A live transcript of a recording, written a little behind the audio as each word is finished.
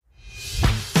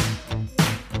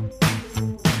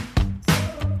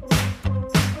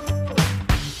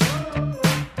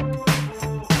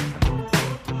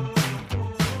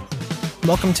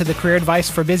Welcome to the Career Advice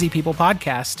for Busy People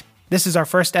podcast. This is our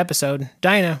first episode.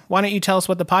 Diana, why don't you tell us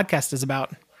what the podcast is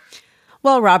about?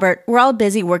 Well, Robert, we're all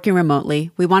busy working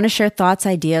remotely. We want to share thoughts,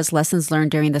 ideas, lessons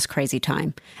learned during this crazy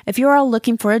time. If you're all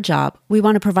looking for a job, we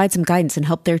want to provide some guidance and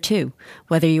help there too,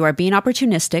 whether you are being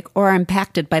opportunistic or are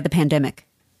impacted by the pandemic.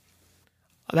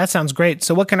 That sounds great.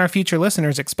 So what can our future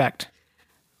listeners expect?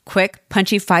 Quick,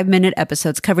 punchy 5-minute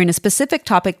episodes covering a specific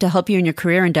topic to help you in your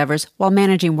career endeavors while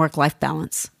managing work-life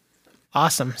balance.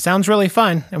 Awesome. Sounds really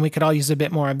fun, and we could all use a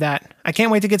bit more of that. I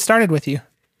can't wait to get started with you.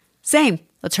 Same.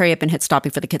 Let's hurry up and hit stop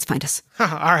before the kids find us. All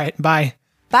right. Bye.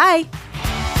 Bye.